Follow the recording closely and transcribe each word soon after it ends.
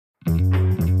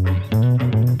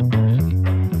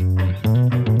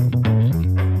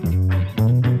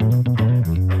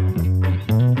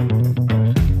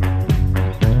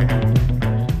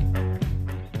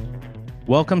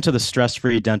Welcome to the Stress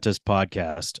Free Dentist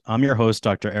Podcast. I'm your host,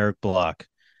 Dr. Eric Block.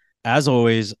 As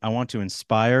always, I want to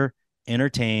inspire,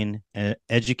 entertain, and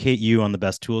educate you on the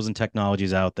best tools and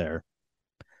technologies out there.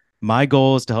 My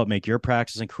goal is to help make your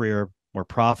practice and career more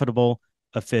profitable,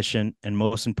 efficient, and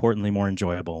most importantly, more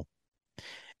enjoyable.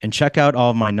 And check out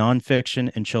all of my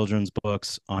nonfiction and children's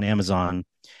books on Amazon.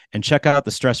 And check out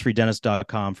the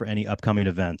stressfreedentist.com for any upcoming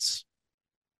events.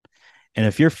 And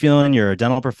if you're feeling you're a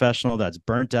dental professional that's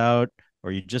burnt out,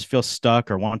 or you just feel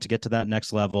stuck or want to get to that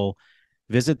next level,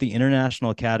 visit the International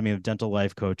Academy of Dental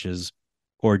Life Coaches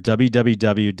or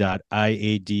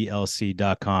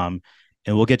www.iadlc.com,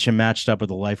 and we'll get you matched up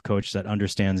with a life coach that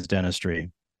understands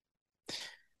dentistry.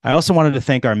 I also wanted to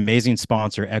thank our amazing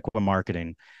sponsor, Equa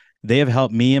Marketing. They have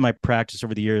helped me and my practice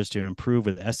over the years to improve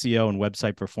with SEO and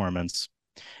website performance.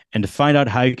 And to find out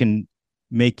how you can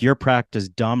make your practice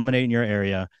dominate in your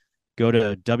area, go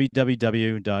to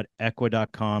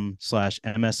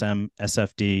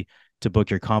www.equa.com/MSMSFD to book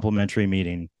your complimentary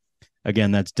meeting.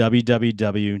 Again, that's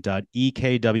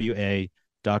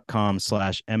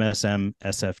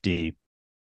www.ekwa.com/MSMSFD.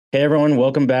 Hey everyone,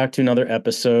 welcome back to another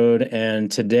episode.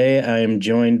 And today I am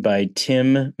joined by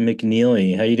Tim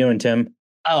McNeely. How you doing, Tim?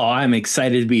 Oh, I'm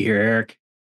excited to be here, Eric.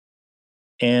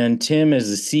 And Tim is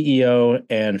the CEO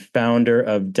and founder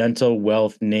of Dental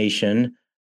Wealth Nation,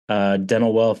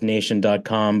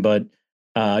 dentalwealthnation.com. But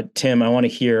Tim, I want to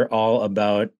hear all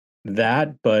about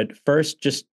that. But first,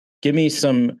 just give me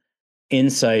some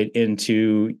insight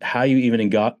into how you even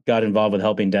got involved with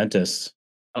helping dentists.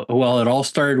 Well, it all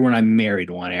started when I married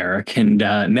one, Eric, and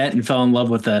met and fell in love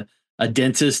with a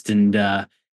dentist. And at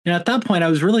that point, I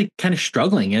was really kind of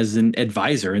struggling as an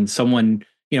advisor and someone,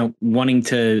 wanting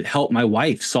to help my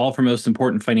wife solve her most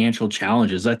important financial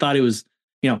challenges. I thought it was,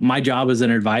 my job as an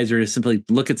advisor to simply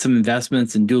look at some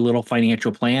investments and do a little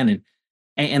financial plan.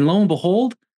 And lo and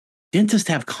behold, dentists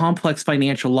have complex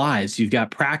financial lives. You've got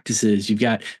practices, you've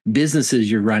got businesses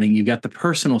you're running, you've got the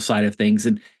personal side of things.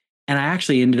 And I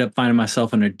actually ended up finding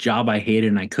myself in a job I hated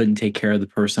and I couldn't take care of the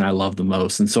person I loved the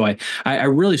most. And so I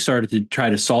really started to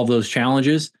try to solve those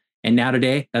challenges. And now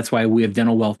today, that's why we have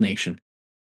Dental Wealth Nation.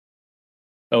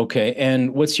 Okay.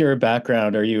 And what's your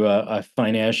background? Are you a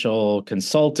financial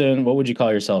consultant? What would you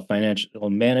call yourself? Financial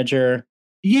manager?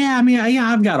 Yeah, I mean,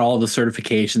 I've got all the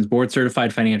certifications: board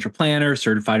certified financial planner,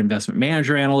 certified investment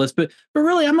manager analyst, but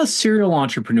really I'm a serial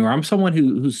entrepreneur. I'm someone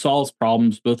who solves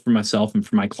problems both for myself and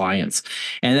for my clients.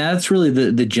 And that's really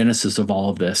the genesis of all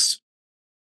of this.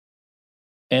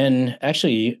 And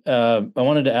actually, I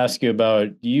wanted to ask you about,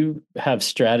 you have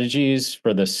strategies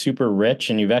for the super rich,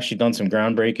 and you've actually done some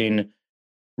groundbreaking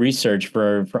research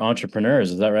for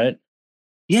entrepreneurs. Is that right?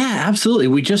 Yeah, absolutely.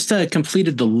 We just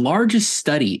completed the largest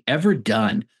study ever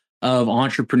done of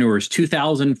entrepreneurs,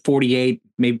 2048,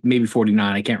 maybe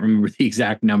 49. I can't remember the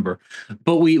exact number,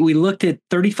 but we looked at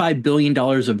 $35 billion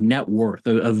of net worth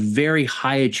of very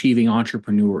high achieving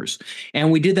entrepreneurs.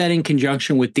 And we did that in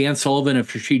conjunction with Dan Sullivan of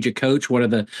Strategic Coach, one of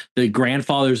the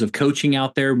grandfathers of coaching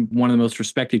out there, one of the most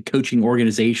respected coaching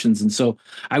organizations. And so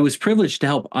I was privileged to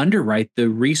help underwrite the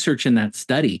research in that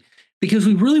study, because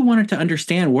we really wanted to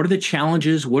understand what are the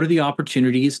challenges, what are the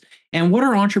opportunities, and what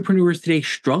are entrepreneurs today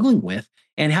struggling with,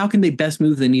 and how can they best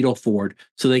move the needle forward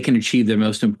so they can achieve their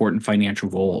most important financial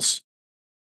goals.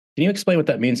 Can you explain what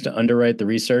that means to underwrite the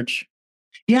research?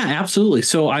 Yeah, absolutely.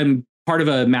 So I'm part of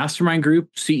a mastermind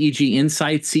group, CEG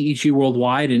Insights, CEG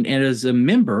Worldwide, and as a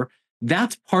member,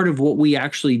 that's part of what we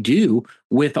actually do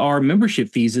with our membership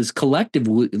fees. Is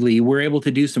collectively we're able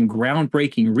to do some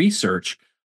groundbreaking research,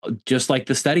 just like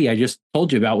the study I just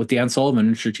told you about with Dan Sullivan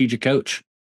and Strategic Coach.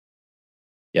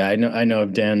 Yeah, I know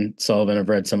of Dan Sullivan. I've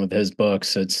read some of his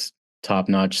books. It's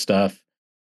top-notch stuff.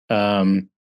 Um,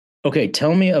 okay,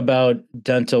 tell me about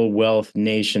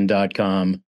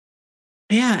dentalwealthnation.com.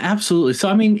 Yeah, absolutely. So,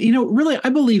 I mean, really, I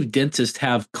believe dentists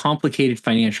have complicated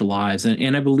financial lives,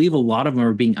 and I believe a lot of them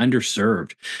are being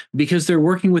underserved because they're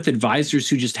working with advisors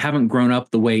who just haven't grown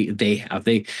up the way they have.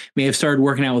 They may have started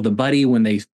working out with a buddy when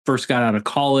they first got out of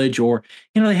college, or,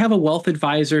 they have a wealth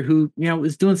advisor who,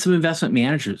 is doing some investment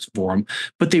managers for them,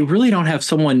 but they really don't have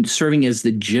someone serving as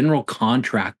the general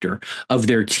contractor of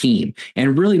their team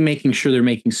and really making sure they're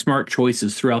making smart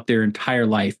choices throughout their entire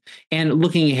life and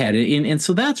looking ahead. And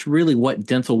so that's really what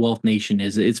Dental Wealth Nation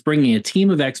is. It's bringing a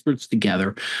team of experts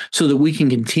together so that we can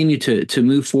continue to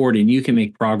move forward and you can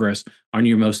make progress on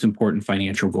your most important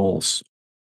financial goals.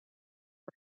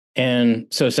 And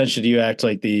so essentially, do you act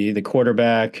like the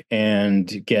quarterback and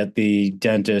get the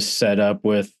dentist set up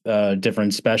with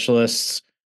different specialists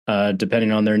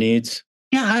depending on their needs?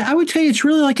 Yeah, I would tell you it's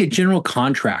really like a general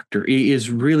contractor is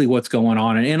really what's going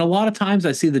on. And a lot of times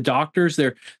I see the doctors,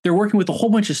 they're working with a whole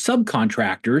bunch of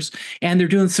subcontractors and they're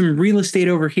doing some real estate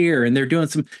over here and they're doing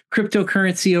some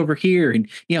cryptocurrency over here. And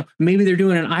maybe they're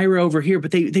doing an IRA over here,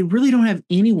 but they really don't have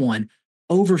anyone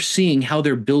overseeing how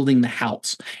they're building the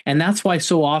house. And that's why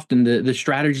so often the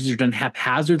strategies are done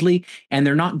haphazardly and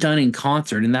they're not done in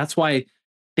concert. And that's why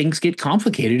things get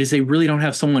complicated is they really don't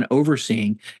have someone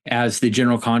overseeing as the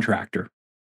general contractor.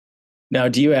 Now,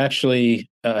 do you actually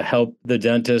help the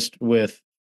dentist with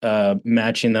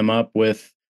matching them up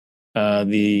with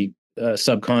the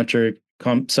subcontractors,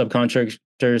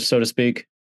 so to speak?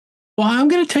 Well, I'm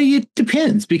going to tell you it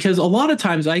depends because a lot of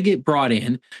times I get brought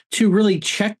in to really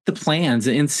check the plans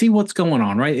and see what's going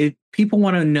on, right? People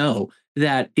want to know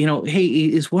that, hey,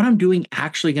 is what I'm doing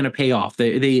actually going to pay off?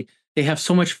 They have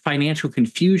so much financial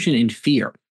confusion and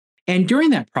fear. And during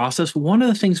that process, one of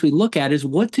the things we look at is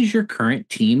what does your current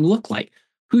team look like?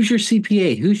 Who's your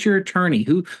CPA? Who's your attorney?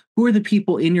 Who are the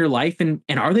people in your life and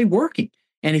are they working?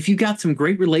 And if you've got some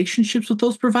great relationships with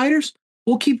those providers,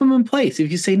 we'll keep them in place.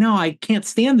 If you say, no, I can't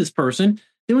stand this person,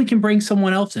 then we can bring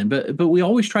someone else in. But we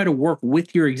always try to work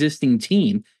with your existing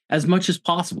team as much as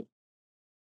possible.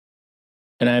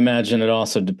 And I imagine it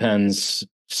also depends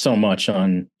so much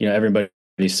on, everybody's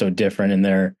so different in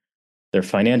their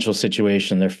financial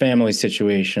situation, their family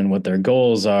situation, what their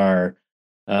goals are.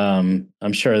 I'm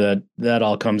sure that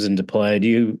all comes into play. Do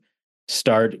you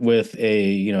start with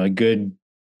a good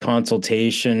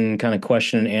consultation kind of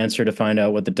question and answer to find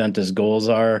out what the dentist's goals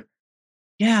are?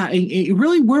 Yeah,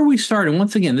 really where we start, and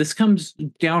once again, this comes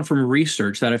down from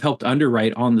research that I've helped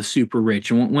underwrite on the super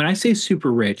rich. And when I say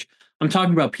super rich, I'm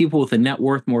talking about people with a net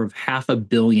worth more of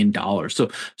 $500 million.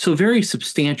 So very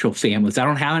substantial families. I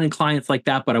don't have any clients like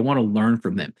that, but I want to learn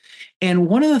from them. And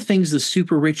one of the things the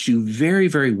super rich do very,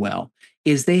 very well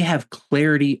is they have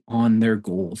clarity on their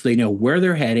goals. They know where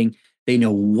they're heading, they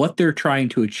know what they're trying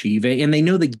to achieve, and they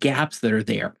know the gaps that are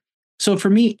there. So for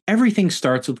me, everything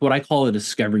starts with what I call a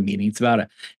discovery meeting. It's about a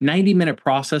 90-minute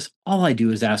process. All I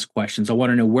do is ask questions. I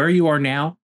want to know where you are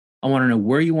now. I want to know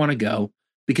where you want to go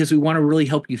because we want to really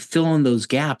help you fill in those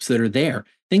gaps that are there,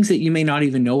 things that you may not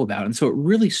even know about. And so it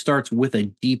really starts with a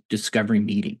deep discovery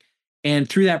meeting. And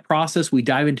through that process, we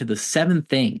dive into the 7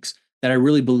 things that I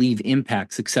really believe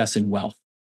impact success and wealth.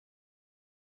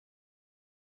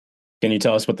 Can you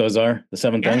tell us what those are? The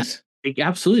 7 Yeah, things?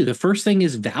 absolutely. The first thing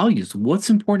is values. What's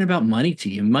important about money to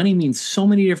you? Money means so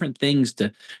many different things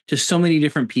to so many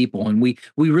different people, and we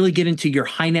really get into your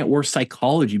high net worth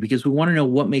psychology because we want to know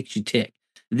what makes you tick.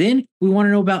 Then we want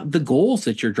to know about the goals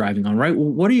that you're driving on, right? Well,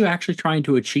 what are you actually trying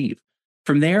to achieve?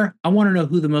 From there, I want to know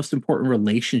who the most important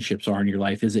relationships are in your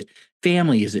life. Is it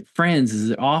family? Is it friends? Is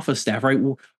it office staff, right?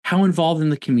 Well, how involved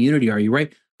in the community are you,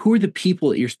 right? Who are the people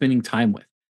that you're spending time with?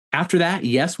 After that,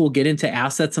 yes, we'll get into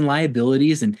assets and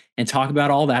liabilities and talk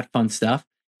about all that fun stuff.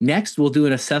 Next, we'll do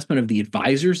an assessment of the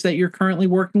advisors that you're currently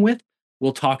working with.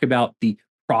 We'll talk about the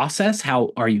process.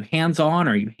 How are you hands on?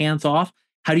 Are you hands off?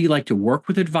 How do you like to work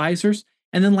with advisors?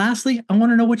 And then lastly, I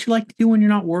want to know what you like to do when you're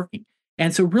not working.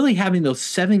 And so, really having those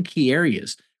 7 key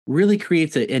areas really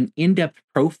creates an in depth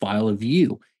profile of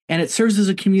you. And it serves as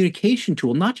a communication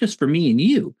tool, not just for me and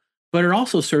you, but it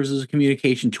also serves as a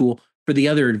communication tool for the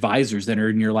other advisors that are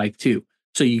in your life too.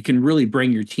 So you can really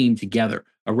bring your team together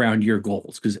around your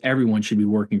goals because everyone should be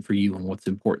working for you and what's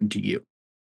important to you.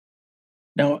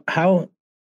 Now, how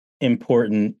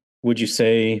important would you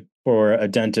say for a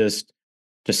dentist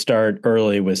to start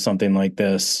early with something like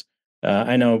this?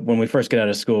 I know when we first get out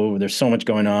of school, there's so much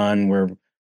going on. We're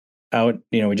out,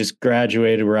 we just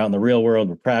graduated. We're out in the real world.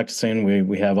 We're practicing.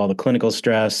 We have all the clinical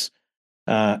stress.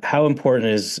 How important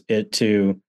is it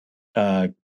to uh,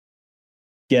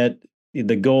 get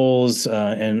the goals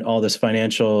and all this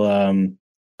financial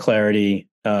clarity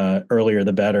earlier,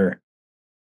 the better?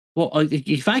 Well,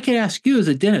 if I could ask you as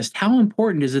a dentist, how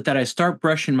important is it that I start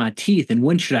brushing my teeth and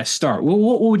when should I start?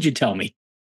 What would you tell me?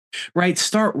 Right?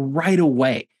 Start right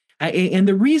away. And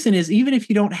the reason is even if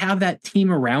you don't have that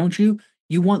team around you,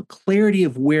 you want clarity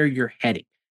of where you're heading.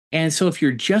 And so if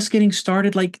you're just getting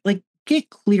started, like get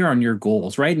clear on your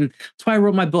goals, right? And that's why I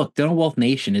wrote my book, Dental Wealth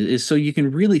Nation, is so you can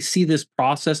really see this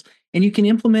process and you can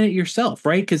implement it yourself,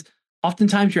 right? Because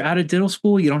oftentimes you're out of dental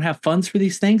school, you don't have funds for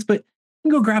these things, but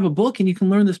you can go grab a book and you can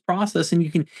learn this process and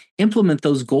you can implement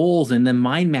those goals and then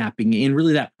mind mapping and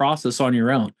really that process on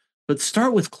your own. But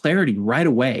start with clarity right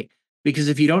away because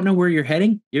if you don't know where you're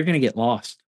heading, you're going to get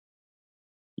lost.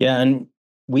 Yeah, and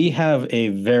we have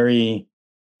everything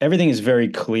is very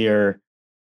clear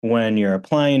when you're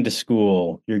applying to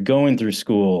school, you're going through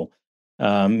school,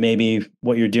 maybe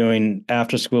what you're doing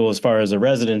after school as far as a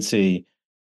residency.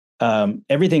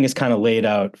 everything is kind of laid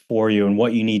out for you and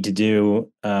what you need to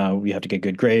do. You have to get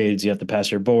good grades. You have to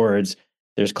pass your boards.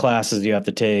 There's classes you have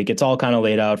to take. It's all kind of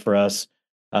laid out for us,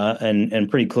 and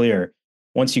pretty clear.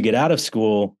 Once you get out of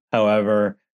school,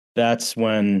 however, that's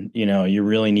when you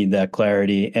really need that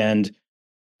clarity. And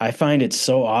I find it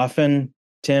so often,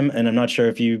 Tim, and I'm not sure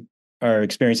if you are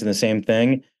experiencing the same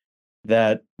thing,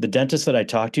 that the dentists that I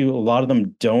talk to, a lot of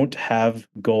them don't have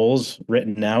goals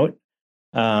written out.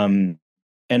 Um,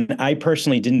 and I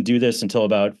personally didn't do this until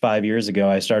about 5 years ago.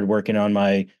 I started working on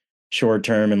my short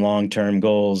term and long term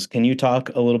goals. Can you talk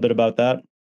a little bit about that?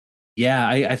 Yeah,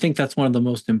 I think that's one of the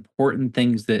most important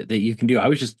things that you can do. I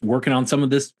was just working on some of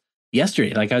this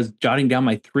yesterday. Like I was jotting down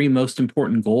my three most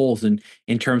important goals and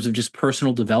in terms of just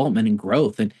personal development and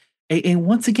growth. And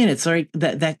once again, it's like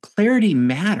that clarity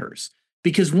matters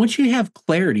because once you have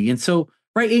clarity, and so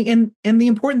right, and the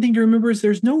important thing to remember is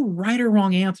there's no right or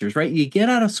wrong answers, right? You get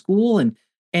out of school and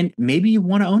maybe you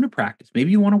want to own a practice,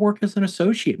 maybe you want to work as an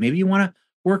associate, maybe you want to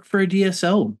work for a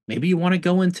DSO, maybe you want to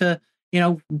go into you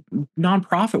know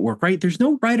nonprofit work, right? There's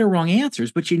no right or wrong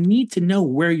answers, but you need to know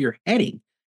where you're heading.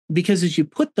 Because as you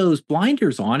put those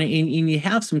blinders on and you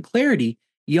have some clarity,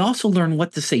 you also learn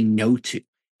what to say no to.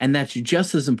 And that's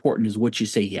just as important as what you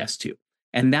say yes to.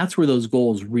 And that's where those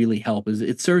goals really help is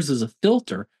it serves as a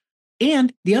filter.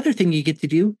 And the other thing you get to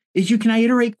do is you can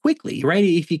iterate quickly, right?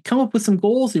 If you come up with some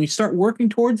goals and you start working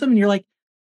towards them and you're like,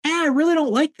 I really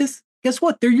don't like this. Guess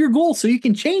what? They're your goals, so you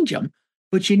can change them,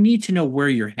 but you need to know where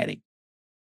you're heading.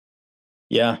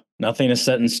 Yeah, nothing is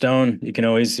set in stone. You can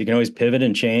always pivot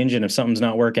and change. And if something's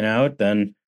not working out,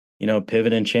 then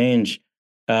pivot and change.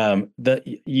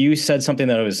 You said something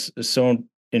that was so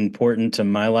important to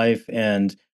my life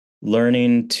and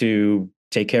learning to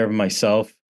take care of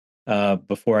myself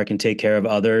before I can take care of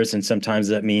others. And sometimes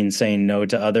that means saying no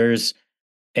to others.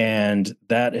 And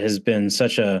that has been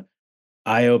such a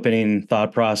eye-opening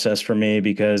thought process for me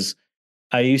because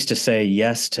I used to say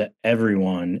yes to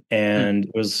everyone, Mm.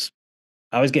 and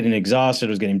I was getting exhausted, I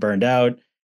was getting burned out.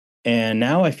 And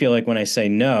now I feel like when I say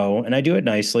no, and I do it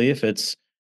nicely, if it's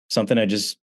something I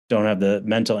just don't have the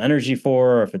mental energy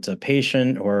for, or if it's a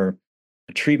patient or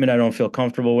a treatment I don't feel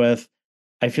comfortable with,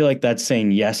 I feel like that's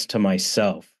saying yes to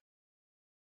myself.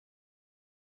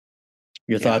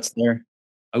 Your Yeah. thoughts there?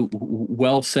 Oh,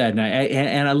 well said.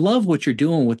 And I love what you're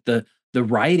doing with the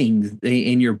writings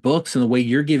in your books and the way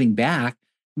you're giving back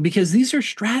because these are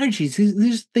strategies.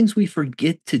 These are things we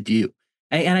forget to do.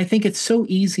 And I think it's so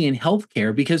easy in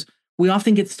healthcare because we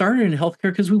often get started in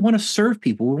healthcare because we want to serve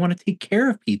people, we want to take care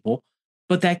of people,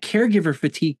 but that caregiver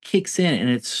fatigue kicks in and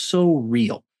it's so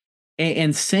real.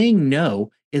 And saying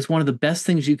no is one of the best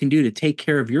things you can do to take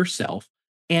care of yourself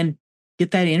and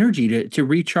get that energy to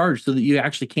recharge so that you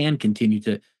actually can continue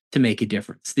to make a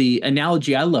difference. The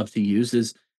analogy I love to use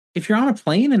is if you're on a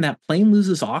plane and that plane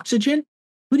loses oxygen,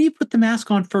 who do you put the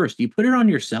mask on first? Do you put it on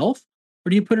yourself or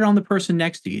do you put it on the person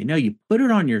next to you? No, you put it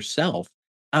on yourself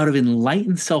out of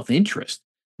enlightened self-interest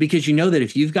because you know that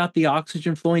if you've got the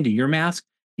oxygen flowing to your mask,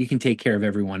 you can take care of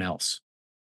everyone else.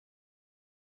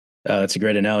 That's a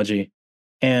great analogy.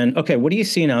 And okay, what are you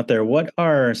seeing out there? What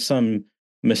are some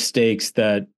mistakes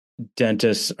that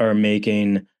dentists are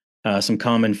making? Some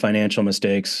common financial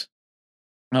mistakes.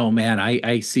 Oh man,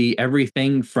 I see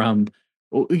everything from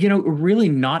really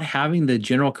not having the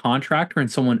general contractor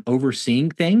and someone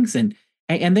overseeing things and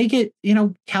they get,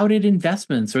 touted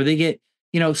investments or they get,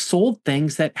 sold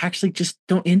things that actually just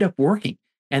don't end up working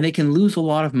and they can lose a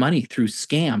lot of money through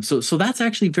scams. So that's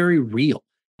actually very real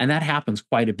and that happens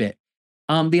quite a bit.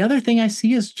 The other thing I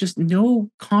see is just no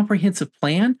comprehensive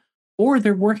plan or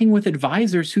they're working with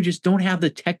advisors who just don't have the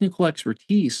technical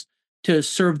expertise to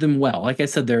serve them well. Like I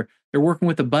said, they're working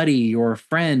with a buddy or a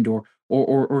friend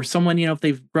or someone if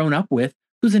they've grown up with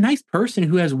who's a nice person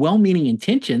who has well-meaning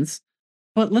intentions.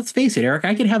 But let's face it, Eric,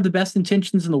 I could have the best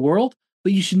intentions in the world,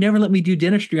 but you should never let me do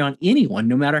dentistry on anyone,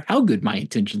 no matter how good my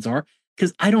intentions are,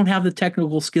 because I don't have the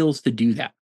technical skills to do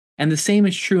that. And the same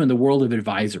is true in the world of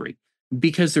advisory,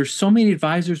 because there's so many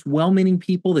advisors, well-meaning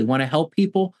people, they want to help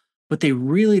people, but they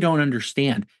really don't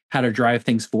understand how to drive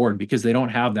things forward because they don't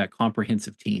have that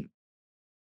comprehensive team.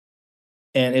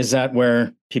 And is that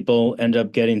where people end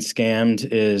up getting scammed?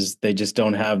 Is they just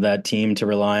don't have that team to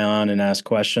rely on and ask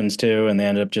questions to, and they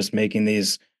end up just making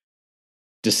these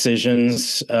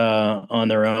decisions on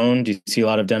their own? Do you see a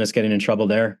lot of dentists getting in trouble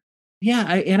there?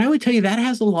 Yeah, and I would tell you that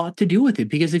has a lot to do with it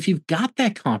because if you've got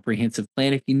that comprehensive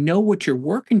plan, if you know what you're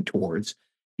working towards,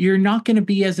 you're not going to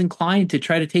be as inclined to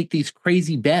try to take these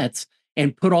crazy bets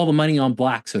and put all the money on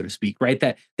black, so to speak, right?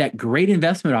 That great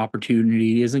investment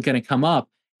opportunity isn't going to come up,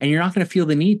 and you're not going to feel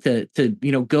the need to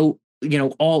go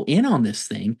all in on this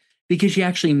thing because you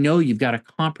actually know you've got a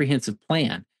comprehensive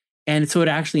plan. And so it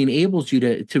actually enables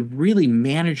you to really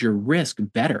manage your risk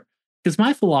better. Because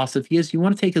my philosophy is you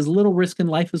want to take as little risk in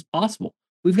life as possible.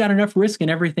 We've got enough risk in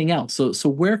everything else. So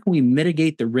where can we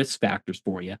mitigate the risk factors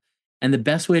for you? And the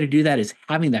best way to do that is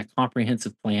having that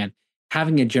comprehensive plan,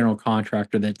 having a general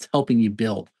contractor that's helping you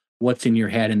build what's in your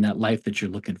head and that life that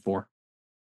you're looking for.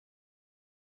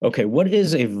 Okay, what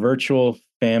is a virtual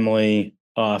family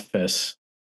office?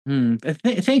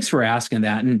 Thanks for asking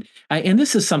that, and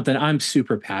this is something I'm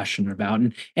super passionate about,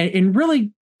 and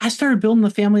really, I started building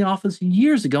the family office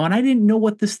years ago, and I didn't know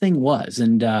what this thing was,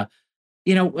 and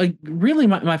like really,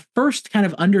 my first kind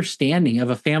of understanding of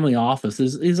a family office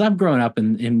is I've grown up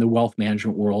in the wealth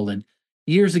management world, and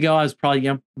years ago I was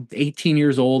probably 18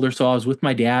 years old or so. I was with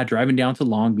my dad driving down to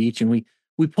Long Beach, and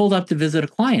we pulled up to visit a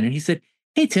client, and he said,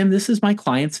 "Hey Tim, this is my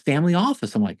client's family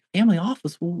office." I'm like, "Family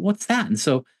office? Well, what's that?" And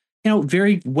so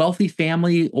very wealthy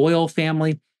family, oil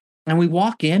family, and we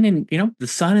walk in, and the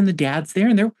son and the dad's there,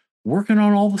 and they're working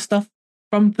on all the stuff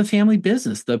from the family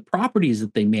business, the properties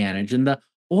that they manage, and the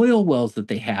oil wells that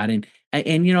they had, and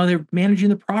they're managing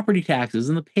the property taxes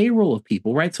and the payroll of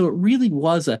people, right? So it really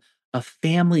was a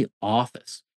family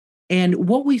office. And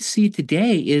what we see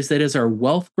today is that as our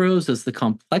wealth grows, as the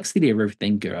complexity of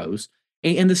everything grows,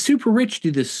 and the super rich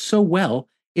do this so well,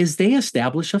 is they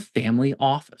establish a family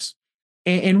office.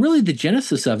 And really the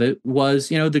genesis of it was,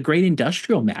 the great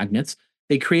industrial magnates.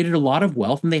 They created a lot of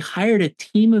wealth and they hired a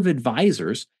team of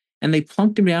advisors and they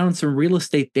plunked them down on some real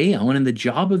estate they own. And the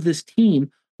job of this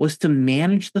team was to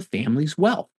manage the family's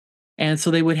wealth. And so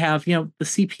they would have, the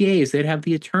CPAs, they'd have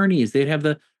the attorneys, they'd have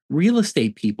the real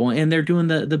estate people, and they're doing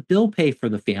the bill pay for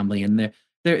the family, and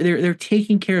they're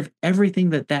taking care of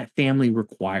everything that family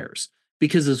requires.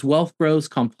 Because as wealth grows,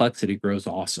 complexity grows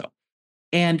also.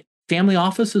 And family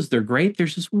offices, they're great.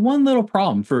 There's just one little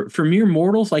problem for mere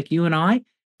mortals like you and I. It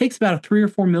takes about a $3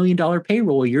 or $4 million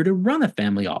payroll a year to run a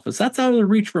family office. That's out of the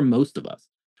reach for most of us.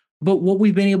 But what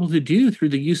we've been able to do through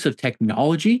the use of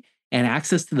technology and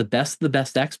access to the best of the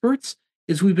best experts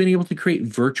is we've been able to create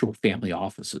virtual family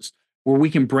offices where we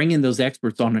can bring in those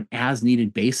experts on an as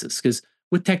needed basis. Because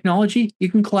with technology, you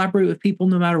can collaborate with people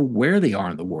no matter where they are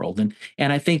in the world.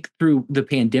 And I think through the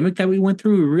pandemic that we went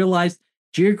through, we realized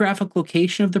geographic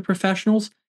location of the professionals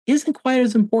isn't quite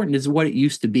as important as what it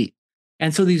used to be.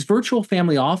 And so these virtual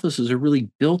family offices are really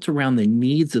built around the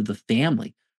needs of the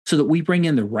family so that we bring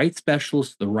in the right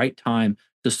specialists at the right time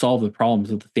to solve the problems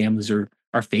that the families are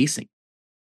facing.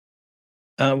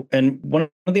 And one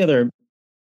of the other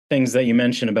things that you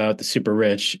mentioned about the super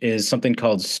rich is something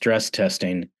called stress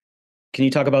testing. Can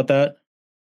you talk about that?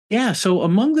 Yeah. So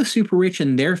among the super rich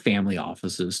and their family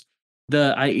offices,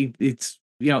 it's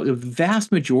the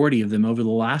vast majority of them over the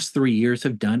last 3 years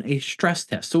have done a stress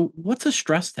test. So what's a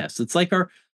stress test? It's like our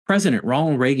president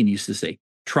Ronald Reagan used to say,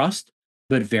 trust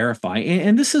but verify.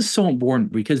 And this is so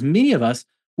important because many of us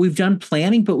we've done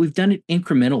planning, but we've done it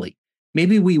incrementally.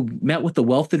 Maybe we met with the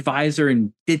wealth advisor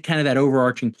and did kind of that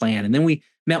overarching plan, and then we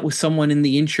met with someone in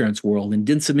the insurance world and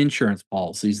did some insurance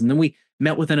policies, and then we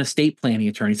met with an estate planning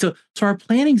attorney. So our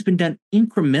planning's been done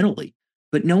incrementally,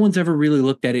 but no one's ever really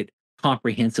looked at it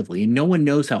comprehensively, and no one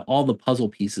knows how all the puzzle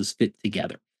pieces fit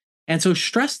together. And so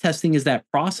stress testing is that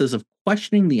process of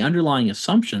questioning the underlying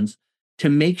assumptions to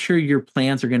make sure your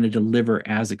plans are going to deliver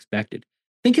as expected.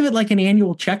 Think of it like an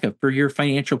annual checkup for your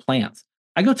financial plans.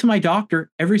 I go to my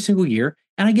doctor every single year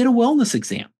and I get a wellness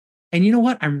exam. And you know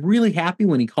what? I'm really happy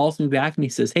when he calls me back and he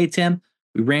says, "Hey, Tim,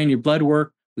 we ran your blood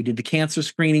work, we did the cancer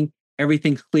screening,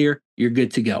 everything's clear, you're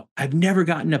good to go." I've never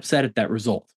gotten upset at that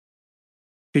result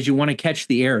because you want to catch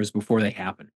the errors before they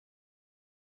happen.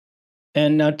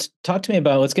 And now talk to me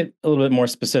about, let's get a little bit more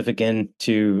specific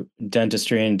into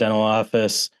dentistry and dental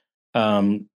office.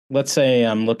 Let's say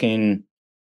I'm looking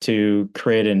to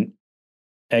create an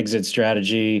exit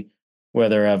strategy,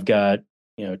 whether I've got,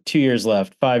 2 years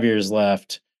left, 5 years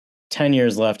left, 10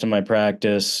 years left in my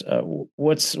practice.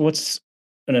 What's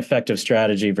an effective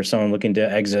strategy for someone looking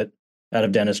to exit out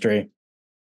of dentistry?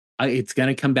 It's going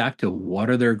to come back to what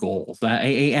are their goals.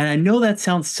 And I know that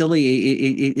sounds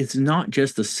silly. It's not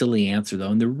just a silly answer, though.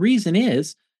 And the reason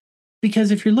is because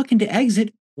if you're looking to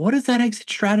exit, what does that exit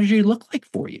strategy look like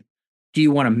for you? Do you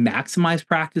want to maximize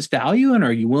practice value? And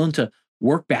are you willing to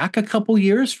work back a couple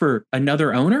years for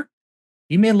another owner?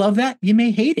 You may love that. You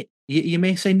may hate it. You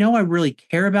may say, no, I really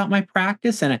care about my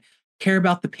practice and I care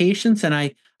about the patients and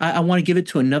I want to give it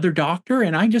to another doctor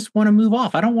and I just want to move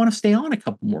off. I don't want to stay on a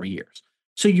couple more years.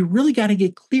 So you really got to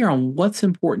get clear on what's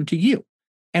important to you.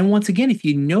 And once again, if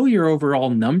you know your overall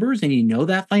numbers and you know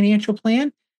that financial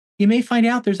plan, you may find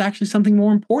out there's actually something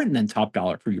more important than top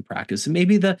dollar for your practice. And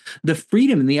maybe the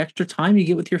freedom and the extra time you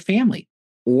get with your family.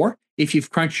 Or if you've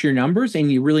crunched your numbers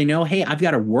and you really know, hey, I've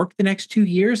got to work the next 2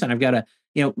 years and I've got to,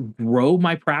 grow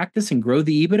my practice and grow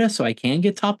the EBITDA so I can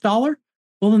get top dollar,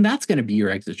 well, then that's going to be your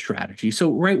exit strategy.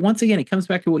 So, right, once again, it comes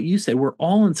back to what you said. We're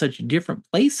all in such different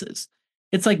places.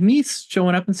 It's like me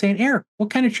showing up and saying, Eric, what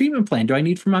kind of treatment plan do I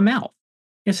need for my mouth?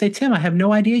 You say, Tim, I have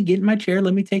no idea. Get in my chair.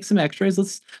 Let me take some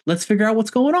x-rays. Let's figure out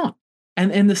what's going on.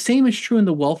 And the same is true in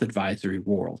the wealth advisory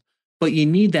world. But you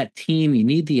need that team, you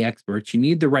need the experts, you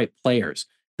need the right players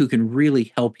who can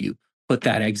really help you put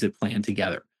that exit plan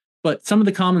together. But some of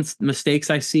the common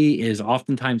mistakes I see is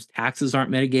oftentimes taxes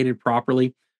aren't mitigated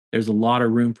properly. There's a lot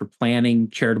of room for planning,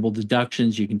 charitable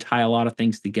deductions. You can tie a lot of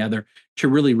things together to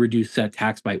really reduce that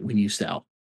tax bite when you sell.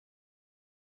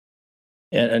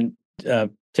 And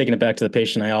taking it back to the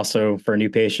patient, I also, for a new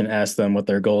patient, ask them what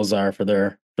their goals are for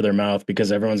their mouth,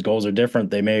 because everyone's goals are different.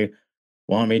 They may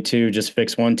want me to just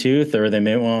fix one tooth, or they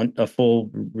may want a full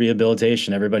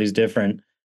rehabilitation. Everybody's different.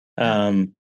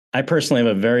 I personally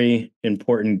have a very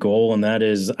important goal, and that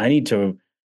is I need to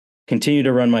continue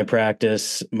to run my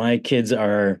practice. My kids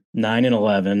are 9 and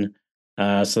 11.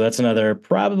 So that's another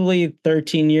probably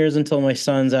 13 years until my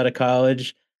son's out of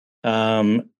college.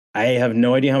 I have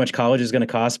no idea how much college is going to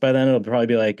cost by then. It'll probably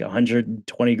be like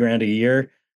 120 grand a year.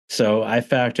 So I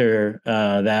factor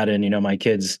that in, my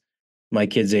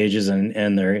kids' ages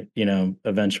and their,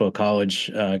 eventual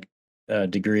college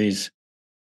degrees.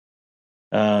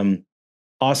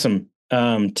 Awesome.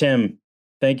 Tim,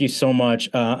 thank you so much.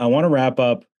 I want to wrap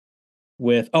up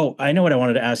with, I know what I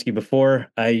wanted to ask you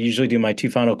before. I usually do my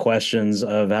 2 final questions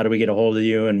of how do we get a hold of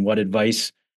you and what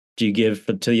advice do you give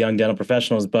to the young dental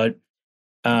professionals? But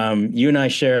you and I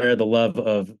share the love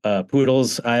of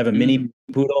poodles. I have a mini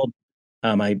poodle,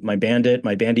 my bandit,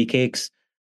 my bandy cakes.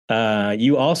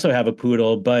 You also have a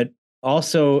poodle, but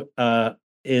also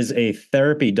is a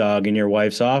therapy dog in your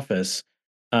wife's office.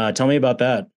 Tell me about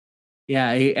that.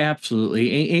 Yeah,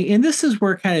 absolutely. And this is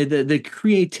where kind of the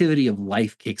creativity of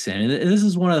life kicks in. And this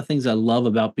is one of the things I love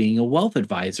about being a wealth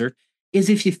advisor is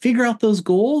if you figure out those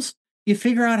goals, you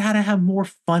figure out how to have more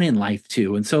fun in life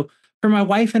too. And so for my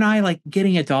wife and I, like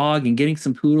getting a dog and getting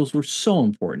some poodles were so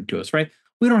important to us, right?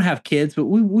 We don't have kids, but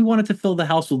we wanted to fill the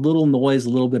house with little noise, a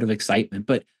little bit of excitement.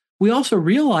 But we also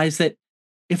realized that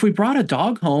if we brought a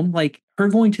dog home, like her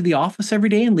going to the office every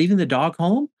day and leaving the dog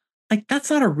home, like that's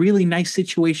not a really nice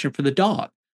situation for the dog.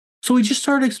 So we just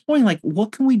started exploring, like,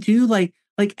 what can we do? Like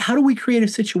how do we create a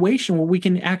situation where we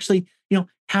can actually,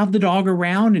 have the dog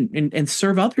around and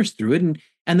serve others through it?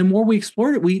 And the more we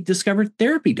explored it, we discovered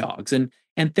therapy dogs. And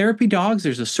therapy dogs,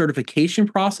 there's a certification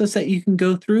process that you can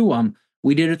go through.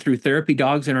 We did it through Therapy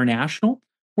Dogs International,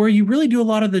 where you really do a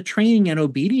lot of the training and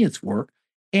obedience work.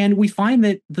 And we find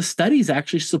that the studies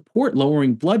actually support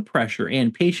lowering blood pressure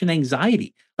and patient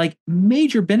anxiety, like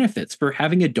major benefits for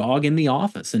having a dog in the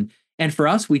office. And for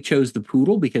us, we chose the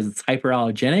poodle because it's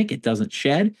hyperallergenic, it doesn't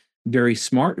shed, very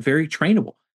smart, very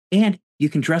trainable. And you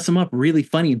can dress them up really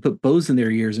funny and put bows in their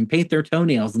ears and paint their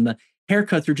toenails, and the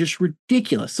haircuts are just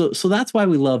ridiculous. So that's why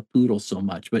we love poodles so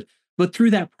much. But through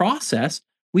that process,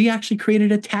 we actually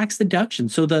created a tax deduction.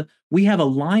 So we have a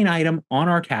line item on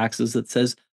our taxes that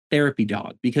says therapy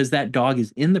dog, because that dog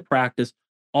is in the practice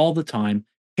all the time.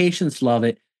 Patients love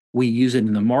it. We use it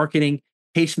in the marketing.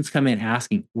 Patients come in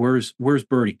asking, where's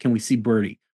Birdie? Can we see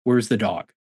Birdie? Where's the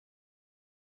dog?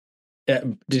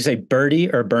 Did you say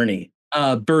Birdie or Bernie?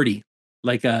 Birdie,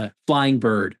 like a flying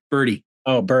bird. Birdie.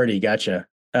 Oh, Birdie. Gotcha.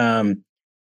 How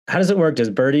does it work? Does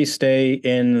Birdie stay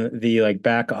in the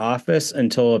back office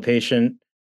until a patient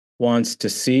wants to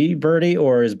see Birdie,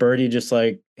 or is Birdie just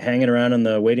hanging around in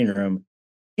the waiting room?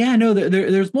 Yeah, no,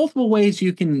 there's multiple ways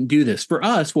you can do this. For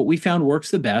us, what we found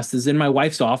works the best is in my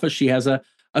wife's office. She has a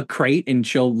crate, and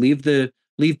she'll leave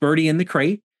Birdie in the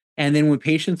crate. And then when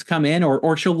patients come in,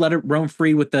 or she'll let it roam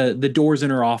free with the doors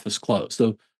in her office closed.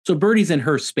 So Birdie's in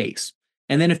her space.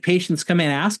 And then if patients come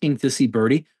in asking to see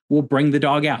Birdie, we'll bring the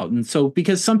dog out. And so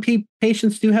because some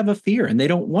patients do have a fear and they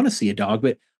don't want to see a dog,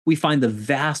 but we find the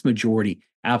vast majority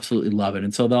absolutely love it.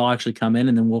 And so they'll actually come in,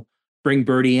 and then we'll bring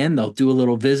Birdie in. They'll do a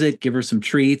little visit, give her some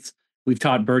treats. We've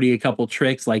taught Birdie a couple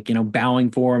tricks, like,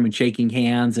 bowing for him and shaking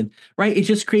hands. And right, it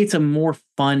just creates a more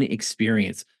fun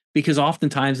experience, because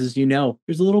oftentimes, as you know,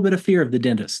 there's a little bit of fear of the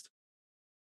dentist.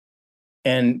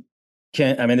 And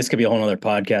this could be a whole other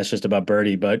podcast just about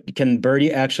Birdie, but can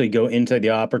Birdie actually go into the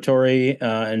operatory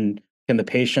and can the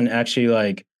patient actually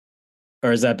or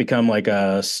does that become like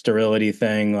a sterility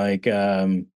thing?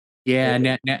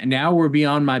 Yeah, now we're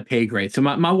beyond my pay grade. So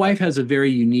my wife has a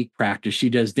very unique practice. She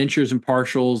does dentures and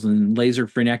partials and laser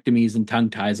frenectomies and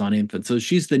tongue ties on infants. So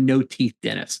she's the no teeth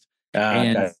dentist.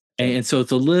 And Gotcha. and so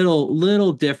it's a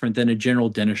little different than a general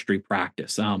dentistry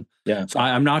practice. Yeah. So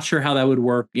I'm not sure how that would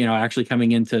work, actually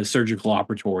coming into surgical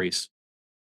operatories.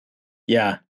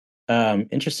 Yeah.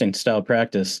 Interesting style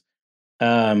practice.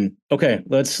 Okay,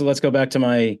 let's go back to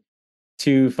my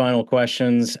two final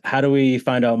questions. How do we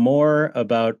find out more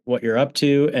about what you're up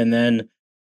to? And then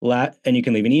and you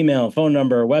can leave an email, phone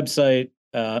number, website.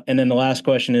 And then the last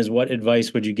question is, what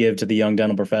advice would you give to the young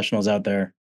dental professionals out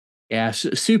there? Yeah,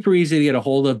 super easy to get a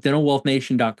hold of,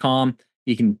 dentalwealthnation.com.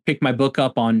 You can pick my book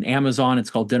up on Amazon. It's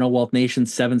called Dental Wealth Nation: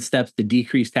 7 Steps to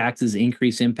Decrease Taxes,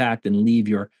 Increase Impact, and Leave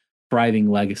Your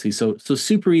Thriving Legacy. So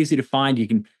super easy to find. You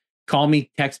can call me,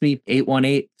 text me,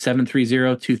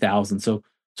 818-730-2000. So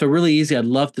really easy. I'd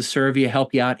love to serve you,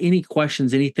 help you out. Any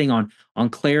questions, anything on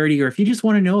clarity, or if you just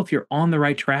want to know if you're on the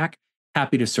right track,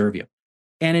 happy to serve you.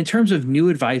 And in terms of new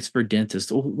advice for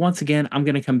dentists, once again, I'm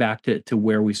going to come back to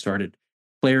where we started.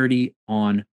 Clarity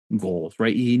on goals,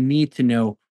 right? You need to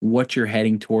know what you're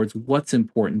heading towards, what's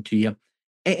important to you.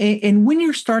 And when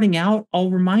you're starting out,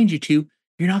 I'll remind you to,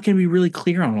 you're not going to be really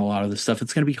clear on a lot of this stuff.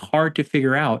 It's going to be hard to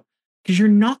figure out because you're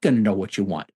not going to know what you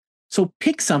want. So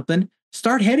pick something,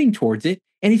 start heading towards it.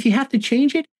 And if you have to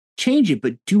change it,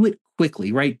 but do it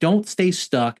quickly, right? Don't stay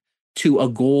stuck to a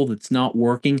goal that's not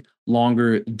working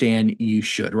longer than you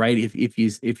should, right?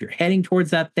 If you're heading towards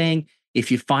that thing, if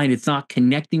you find it's not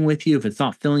connecting with you, if it's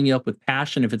not filling you up with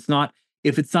passion, if it's not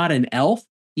an elf,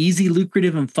 easy,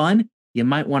 lucrative, and fun, you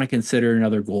might want to consider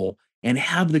another goal and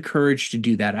have the courage to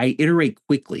do that. I iterate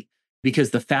quickly because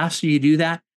the faster you do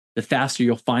that, the faster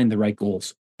you'll find the right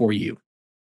goals for you.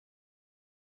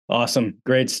 Awesome.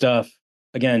 Great stuff.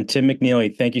 Again, Tim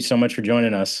McNeely, thank you so much for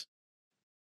joining us.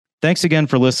 Thanks again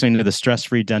for listening to the Stress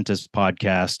Free Dentist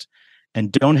podcast. And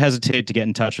don't hesitate to get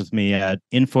in touch with me at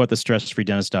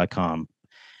info@thestressfreedentist.com.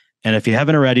 And if you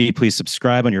haven't already, please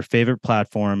subscribe on your favorite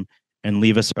platform and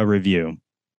leave us a review.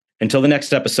 Until the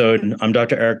next episode, I'm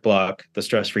Dr. Eric Block, the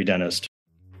Stress Free Dentist.